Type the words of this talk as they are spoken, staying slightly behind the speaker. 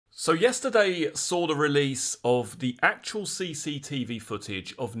So yesterday saw the release of the actual CCTV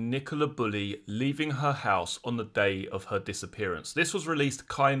footage of Nicola Bulley leaving her house on the day of her disappearance. This was released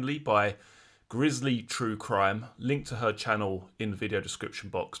kindly by Grizzly True Crime. Link to her channel in the video description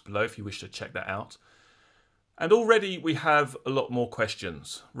box below if you wish to check that out. And already we have a lot more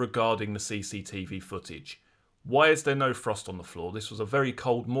questions regarding the CCTV footage. Why is there no frost on the floor? This was a very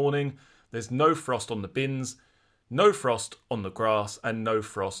cold morning. There's no frost on the bins. No frost on the grass and no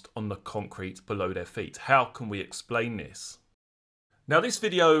frost on the concrete below their feet. How can we explain this? Now, this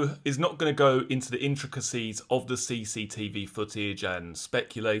video is not going to go into the intricacies of the CCTV footage and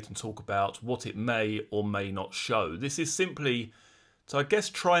speculate and talk about what it may or may not show. This is simply to, I guess,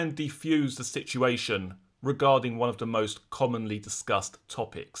 try and defuse the situation regarding one of the most commonly discussed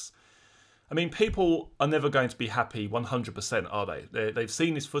topics. I mean, people are never going to be happy 100%, are they? They've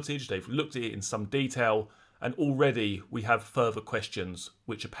seen this footage, they've looked at it in some detail, and already we have further questions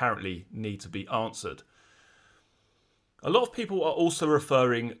which apparently need to be answered. A lot of people are also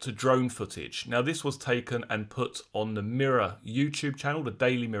referring to drone footage. Now, this was taken and put on the Mirror YouTube channel, the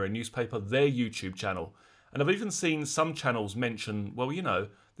Daily Mirror newspaper, their YouTube channel. And I've even seen some channels mention, well, you know,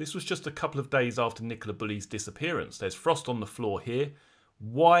 this was just a couple of days after Nicola Bulley's disappearance. There's frost on the floor here.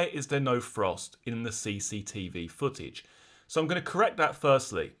 Why is there no frost in the CCTV footage? So I'm going to correct that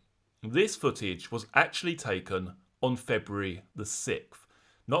firstly. This footage was actually taken on February the 6th.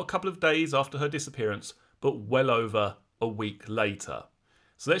 Not a couple of days after her disappearance, but well over a week later.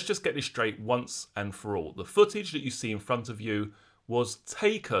 So let's just get this straight once and for all. The footage that you see in front of you was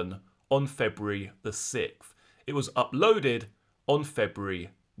taken on February the 6th. It was uploaded on February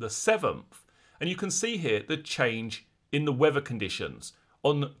the 7th. And you can see here the change in the weather conditions.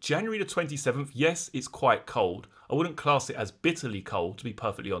 On January the 27th, yes, it's quite cold. I wouldn't class it as bitterly cold, to be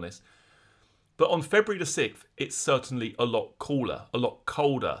perfectly honest. But on February the 6th, it's certainly a lot cooler, a lot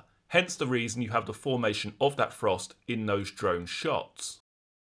colder. Hence the reason you have the formation of that frost in those drone shots.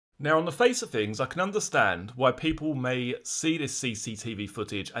 Now, on the face of things, I can understand why people may see this CCTV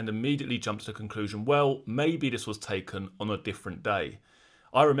footage and immediately jump to the conclusion, well, maybe this was taken on a different day.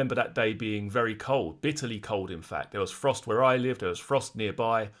 I remember that day being very cold, bitterly cold in fact. There was frost where I lived, there was frost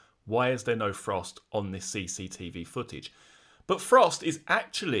nearby. Why is there no frost on this CCTV footage? But frost is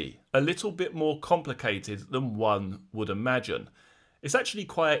actually a little bit more complicated than one would imagine. It's actually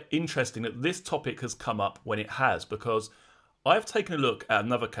quite interesting that this topic has come up when it has, because I've taken a look at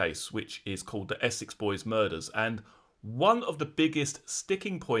another case which is called the Essex Boys murders, and one of the biggest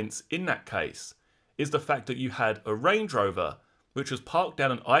sticking points in that case is the fact that you had a Range Rover which was parked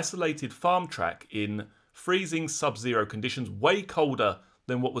down an isolated farm track in freezing sub-zero conditions, way colder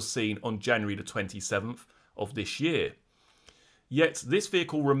than what was seen on January the 27th of this year. Yet this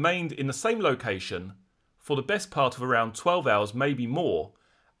vehicle remained in the same location for the best part of around 12 hours, maybe more,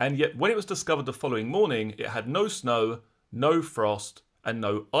 and yet when it was discovered the following morning, it had no snow, no frost, and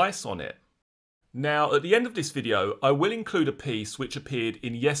no ice on it. Now, at the end of this video, I will include a piece which appeared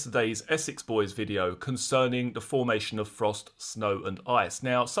in yesterday's Essex Boys video concerning the formation of frost, snow and ice.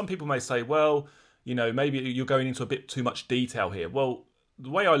 Now, some people may say, well, you know, maybe you're going into a bit too much detail here. Well, the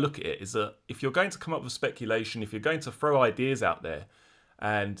way I look at it is that if you're going to come up with speculation, if you're going to throw ideas out there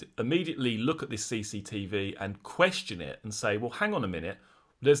and immediately look at this CCTV and question it and say, well, hang on a minute,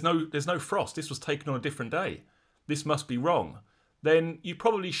 there's no frost. This was taken on a different day. This must be wrong. Then you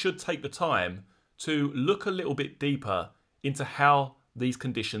probably should take the time to look a little bit deeper into how these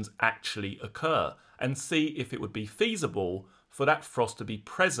conditions actually occur and see if it would be feasible for that frost to be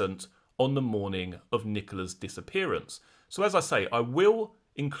present on the morning of Nicola's disappearance. So as I say, I will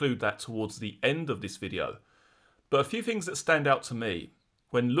include that towards the end of this video. But a few things that stand out to me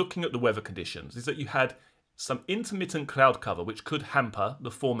when looking at the weather conditions is that you had some intermittent cloud cover which could hamper the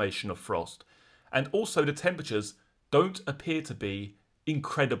formation of frost, and also the temperatures don't appear to be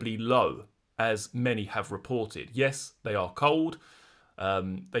incredibly low, as many have reported. Yes, they are cold.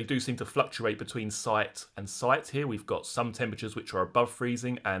 They do seem to fluctuate between site and site here. We've got some temperatures which are above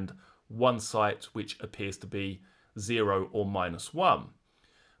freezing and one site which appears to be 0 or -1.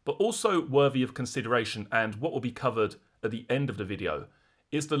 But also worthy of consideration, and what will be covered at the end of the video,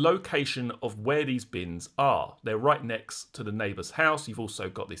 is the location of where these bins are. They're right next to the neighbour's house. You've also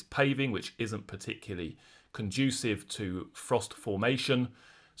got this paving which isn't particularly conducive to frost formation.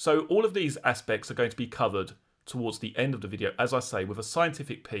 So all of these aspects are going to be covered towards the end of the video, as I say, with a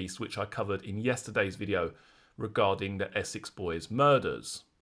scientific piece which I covered in yesterday's video regarding the Essex Boys murders.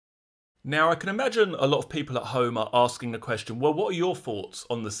 Now, I can imagine a lot of people at home are asking the question, well, what are your thoughts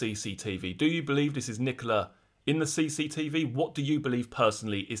on the CCTV? Do you believe this is Nicola in the CCTV? What do you believe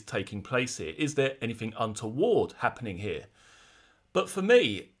personally is taking place here? Is there anything untoward happening here? But for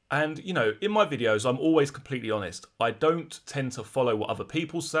me, And, you know, in my videos, I'm always completely honest. I don't tend to follow what other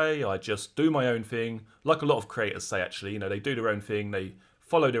people say. I just do my own thing. Like a lot of creators say, actually, you know, they do their own thing. They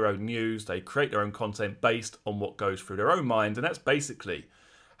follow their own news. They create their own content based on what goes through their own mind. And that's basically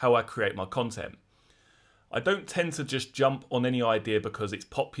how I create my content. I don't tend to just jump on any idea because it's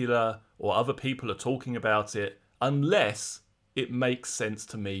popular or other people are talking about it, unless it makes sense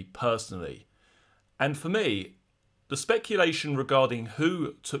to me personally. And for me, the speculation regarding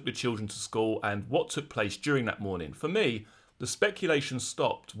who took the children to school and what took place during that morning, for me, the speculation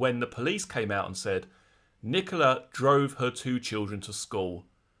stopped when the police came out and said Nicola drove her 2 children to school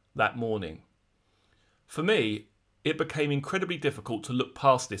that morning. For me, it became incredibly difficult to look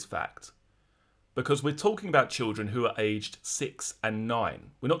past this fact, because we're talking about children who are aged 6 and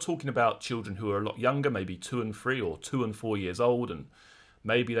 9. We're not talking about children who are a lot younger, maybe 2 and 3 or 2 and 4 years old, and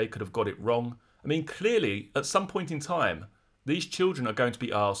maybe they could have got it wrong. I mean, clearly, at some point in time, these children are going to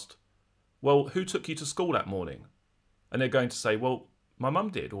be asked, well, who took you to school that morning? And they're going to say, well, my mum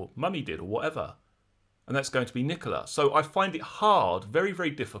did, or mummy did, or whatever. And that's going to be Nicola. So I find it hard, very,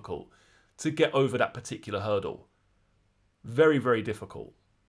 very difficult, to get over that particular hurdle. Very, very difficult.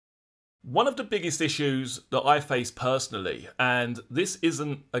 One of the biggest issues that I face personally, and this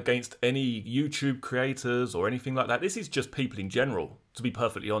isn't against any YouTube creators or anything like that, this is just people in general, to be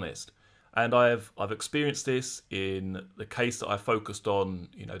perfectly honest. And I've experienced this in the case that I focused on,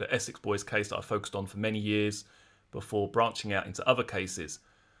 you know, the Essex Boys case that I focused on for many years before branching out into other cases.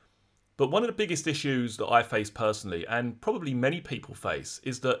 But one of the biggest issues that I face personally, and probably many people face,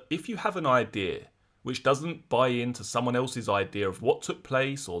 is that if you have an idea which doesn't buy into someone else's idea of what took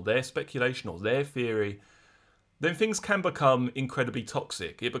place or their speculation or their theory, then things can become incredibly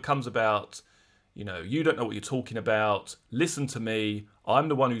toxic. It becomes about, you know, you don't know what you're talking about. Listen to me. I'm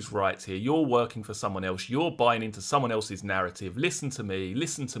the one who's right here. You're working for someone else. You're buying into someone else's narrative. Listen to me.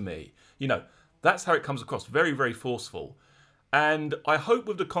 Listen to me. You know, that's how it comes across. Very, very forceful. And I hope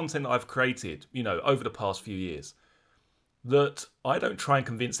with the content that I've created, you know, over the past few years, that I don't try and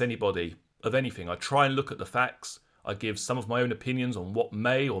convince anybody of anything. I try and look at the facts. I give some of my own opinions on what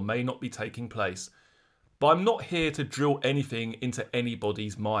may or may not be taking place. But I'm not here to drill anything into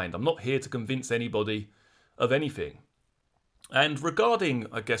anybody's mind. I'm not here to convince anybody of anything. And regarding,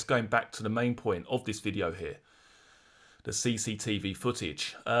 I guess, going back to the main point of this video here, the CCTV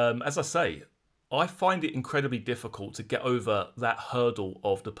footage, as I say, I find it incredibly difficult to get over that hurdle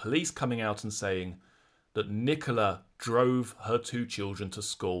of the police coming out and saying that Nicola drove her 2 children to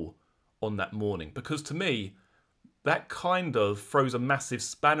school on that morning. Because to me, that kind of throws a massive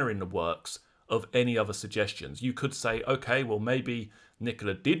spanner in the works of any other suggestions. You could say, okay, well, maybe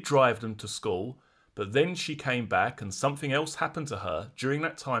Nicola did drive them to school, but then she came back and something else happened to her during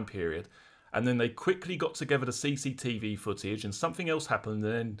that time period, and then they quickly got together the CCTV footage and something else happened,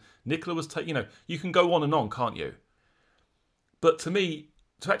 and then Nicola was you know, you can go on and on, can't you? But to me,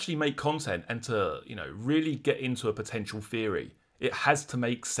 to actually make content and to, you know, really get into a potential theory, it has to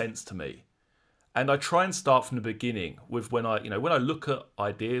make sense to me. And I try and start from the beginning with when I look at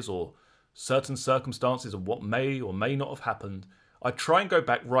ideas or certain circumstances of what may or may not have happened, I try and go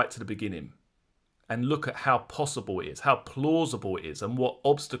back right to the beginning and look at how possible it is, how plausible it is, and what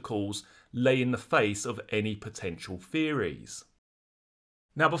obstacles lay in the face of any potential theories.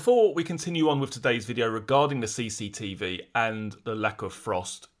 Now, before we continue on with today's video regarding the CCTV and the lack of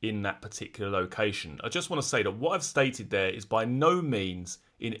frost in that particular location, I just want to say that what I've stated there is by no means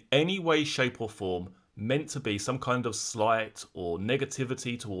in any way, shape or form meant to be some kind of slight or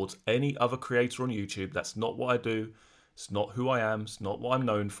negativity towards any other creator on YouTube. That's not what I do. It's not who I am. It's not what I'm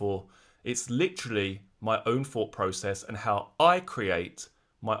known for. It's literally my own thought process and how I create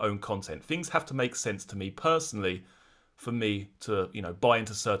my own content. Things have to make sense to me personally for me to, you know, buy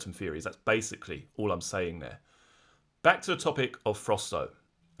into certain theories. That's basically all I'm saying there. Back to the topic of frost though,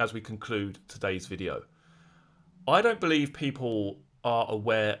 as we conclude today's video. I don't believe people are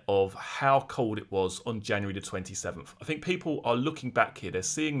aware of how cold it was on January the 27th. I think people are looking back here. They're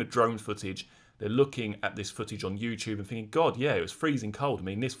seeing the drone footage. They're looking at this footage on YouTube and thinking, God, yeah, it was freezing cold. I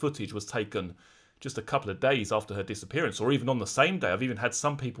mean, this footage was taken just a couple of days after her disappearance, or even on the same day. I've even had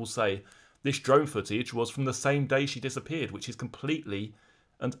some people say this drone footage was from the same day she disappeared, which is completely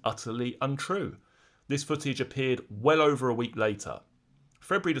and utterly untrue. This footage appeared well over a week later.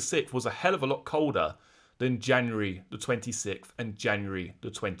 February the 6th was a hell of a lot colder than January the 26th and January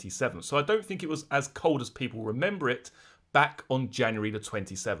the 27th. So I don't think it was as cold as people remember it back on January the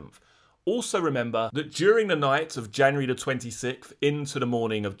 27th. Also remember that during the night of January the 26th into the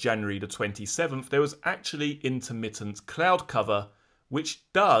morning of January the 27th, there was actually intermittent cloud cover,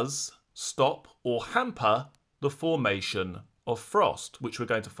 which does stop or hamper the formation of frost, which we're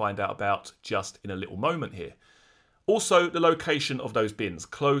going to find out about just in a little moment here. Also, the location of those bins,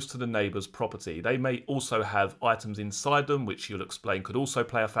 close to the neighbour's property. They may also have items inside them, which you'll explain could also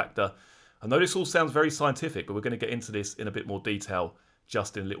play a factor. I know this all sounds very scientific, but we're going to get into this in a bit more detail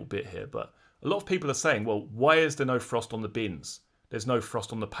just in a little bit here. But a lot of people are saying, well, why is there no frost on the bins? There's no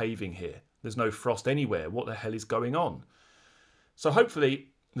frost on the paving here. There's no frost anywhere. What the hell is going on? So hopefully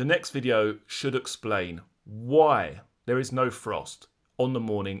the next video should explain why there is no frost on the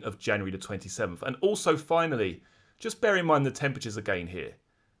morning of January the 27th. And also finally, just bear in mind the temperatures again here.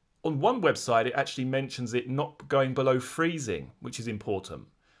 On one website, it actually mentions it not going below freezing, which is important.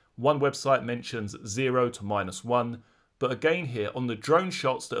 One website mentions 0 to -1. But again here, on the drone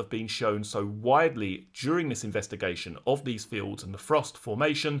shots that have been shown so widely during this investigation of these fields and the frost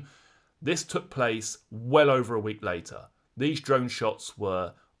formation, this took place well over a week later. These drone shots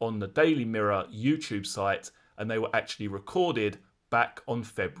were on the Daily Mirror YouTube site, and they were actually recorded back on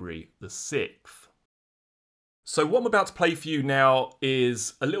February the 6th. So what I'm about to play for you now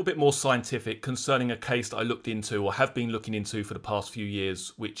is a little bit more scientific concerning a case that I looked into or have been looking into for the past few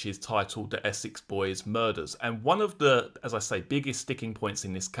years, which is titled the Essex Boys Murders. And one of the, as I say, biggest sticking points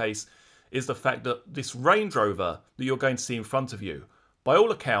in this case is the fact that this Range Rover that you're going to see in front of you, by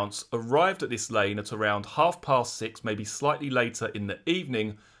all accounts, arrived at this lane at around 6:30, maybe slightly later in the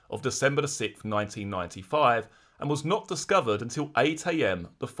evening of December the 6th, 1995, and was not discovered until 8 AM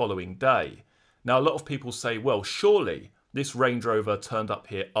the following day. Now, a lot of people say, well, surely this Range Rover turned up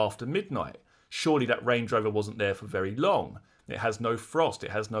here after midnight. Surely that Range Rover wasn't there for very long. It has no frost, it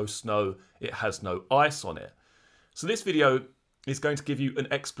has no snow, it has no ice on it. So this video is going to give you an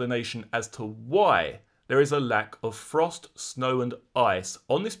explanation as to why there is a lack of frost, snow and ice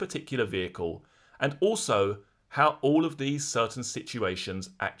on this particular vehicle, and also how all of these certain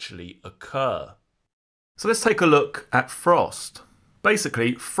situations actually occur. So let's take a look at frost.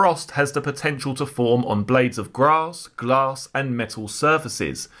 Basically, frost has the potential to form on blades of grass, glass and metal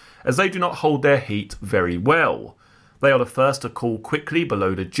surfaces, as they do not hold their heat very well. They are the first to cool quickly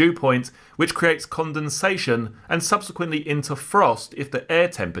below the dew point, which creates condensation and subsequently into frost if the air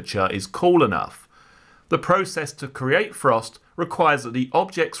temperature is cool enough. The process to create frost requires that the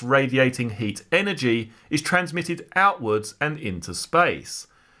object's radiating heat energy is transmitted outwards and into space.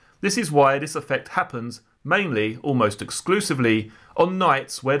 This is why this effect happens mainly, almost exclusively, on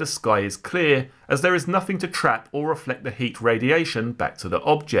nights where the sky is clear, as there is nothing to trap or reflect the heat radiation back to the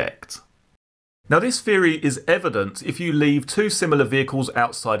object. Now this theory is evident if you leave two similar vehicles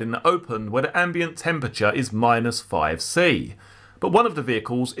outside in the open where the ambient temperature is -5°C, but one of the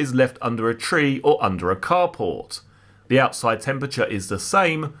vehicles is left under a tree or under a carport. The outside temperature is the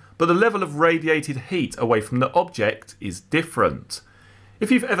same, but the level of radiated heat away from the object is different. If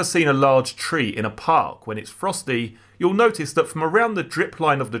you've ever seen a large tree in a park when it's frosty, you'll notice that from around the drip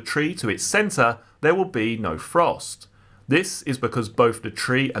line of the tree to its centre, there will be no frost. This is because both the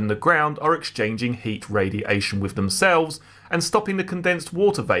tree and the ground are exchanging heat radiation with themselves and stopping the condensed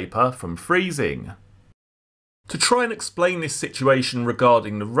water vapour from freezing. To try and explain this situation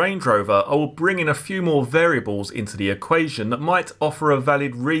regarding the Range Rover, I will bring in a few more variables into the equation that might offer a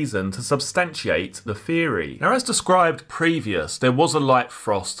valid reason to substantiate the theory. Now, as described previous, there was a light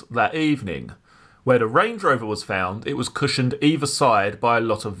frost that evening. Where the Range Rover was found, it was cushioned either side by a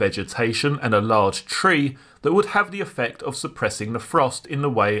lot of vegetation and a large tree that would have the effect of suppressing the frost in the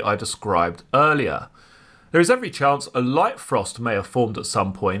way I described earlier. There is every chance a light frost may have formed at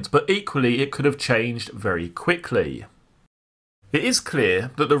some point, but equally it could have changed very quickly. It is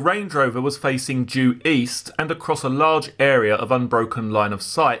clear that the Range Rover was facing due east and across a large area of unbroken line of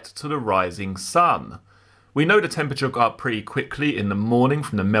sight to the rising sun. We know the temperature got up pretty quickly in the morning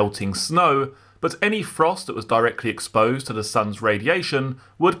from the melting snow, but any frost that was directly exposed to the sun's radiation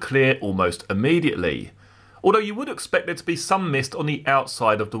would clear almost immediately. Although you would expect there to be some mist on the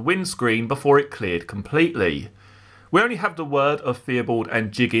outside of the windscreen before it cleared completely. We only have the word of Theobald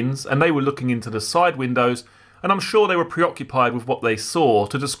and Jiggins, and they were looking into the side windows, and I'm sure they were preoccupied with what they saw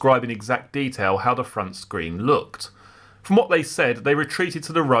to describe in exact detail how the front screen looked. From what they said, they retreated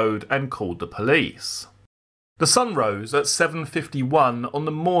to the road and called the police. The sun rose at 7:51 on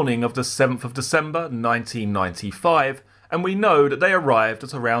the morning of the 7th of December 1995, and we know that they arrived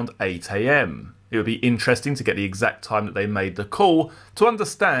at around 8 AM. It would be interesting to get the exact time that they made the call to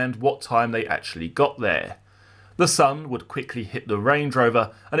understand what time they actually got there. The sun would quickly hit the Range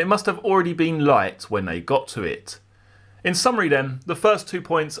Rover, and it must have already been light when they got to it. In summary then, the first 2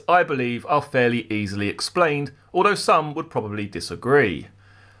 points I believe are fairly easily explained, although some would probably disagree.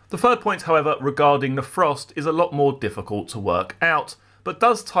 The third point, however, regarding the frost is a lot more difficult to work out, but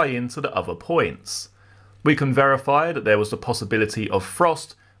does tie into the other points. We can verify that there was the possibility of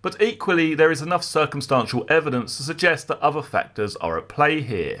frost, but equally there is enough circumstantial evidence to suggest that other factors are at play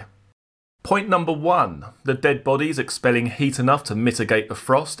here. Point number 1. The dead bodies expelling heat enough to mitigate the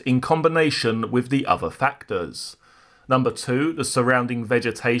frost in combination with the other factors. Number 2. The surrounding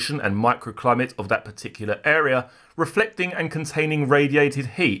vegetation and microclimate of that particular area reflecting and containing radiated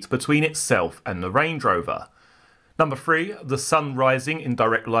heat between itself and the Range Rover. Number 3. The sun rising in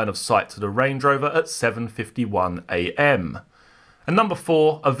direct line of sight to the Range Rover at 7:51 AM. And number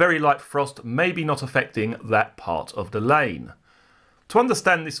 4. A very light frost maybe not affecting that part of the lane. To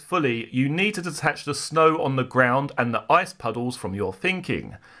understand this fully, you need to detach the snow on the ground and the ice puddles from your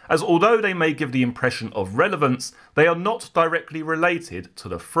thinking, as although they may give the impression of relevance, they are not directly related to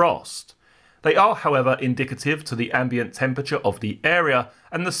the frost. They are, however, indicative to the ambient temperature of the area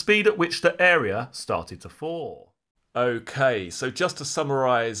and the speed at which the area started to fall. Okay, so just to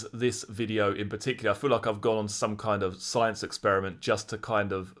summarise this video in particular, I feel like I've gone on some kind of science experiment just to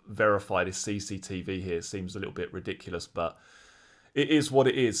kind of verify this CCTV here. It seems a little bit ridiculous, but it is what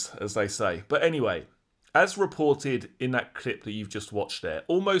it is, as they say. But anyway, as reported in that clip that you've just watched there,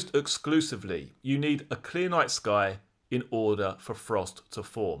 almost exclusively, you need a clear night sky in order for frost to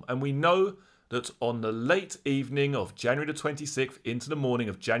form. And we know that on the late evening of January the 26th into the morning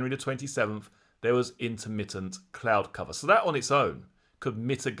of January the 27th, there was intermittent cloud cover. So that on its own could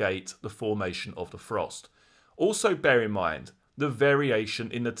mitigate the formation of the frost. Also bear in mind the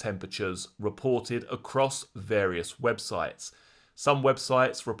variation in the temperatures reported across various websites. Some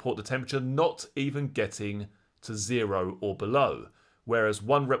websites report the temperature not even getting to 0 or below, whereas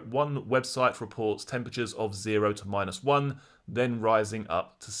one website reports temperatures of 0 to -1, then rising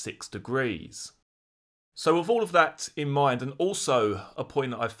up to 6 degrees. So with all of that in mind, and also a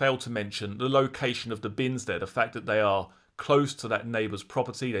point that I failed to mention, the location of the bins there, the fact that they are close to that neighbour's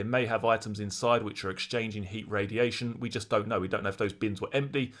property, they may have items inside which are exchanging heat radiation, we just don't know. We don't know if those bins were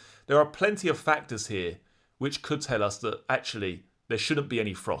empty. There are plenty of factors here which could tell us that actually there shouldn't be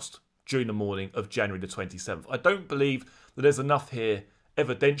any frost during the morning of January the 27th. I don't believe that there's enough here,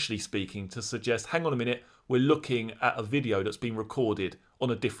 evidentially speaking, to suggest, hang on a minute, we're looking at a video that's been recorded on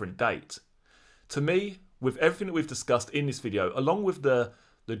a different date. To me, with everything that we've discussed in this video, along with the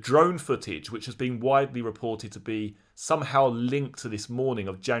drone footage, which has been widely reported to be somehow linked to this morning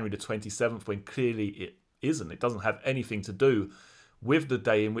of January the 27th, when clearly it isn't. It doesn't have anything to do with the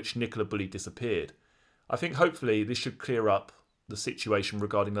day in which Nicola Bulley disappeared. I think hopefully this should clear up the situation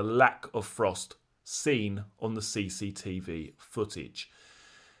regarding the lack of frost seen on the CCTV footage.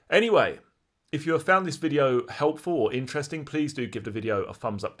 Anyway, if you have found this video helpful or interesting, please do give the video a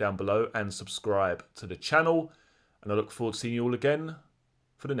thumbs up down below and subscribe to the channel. And I look forward to seeing you all again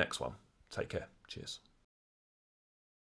for the next one. Take care. Cheers.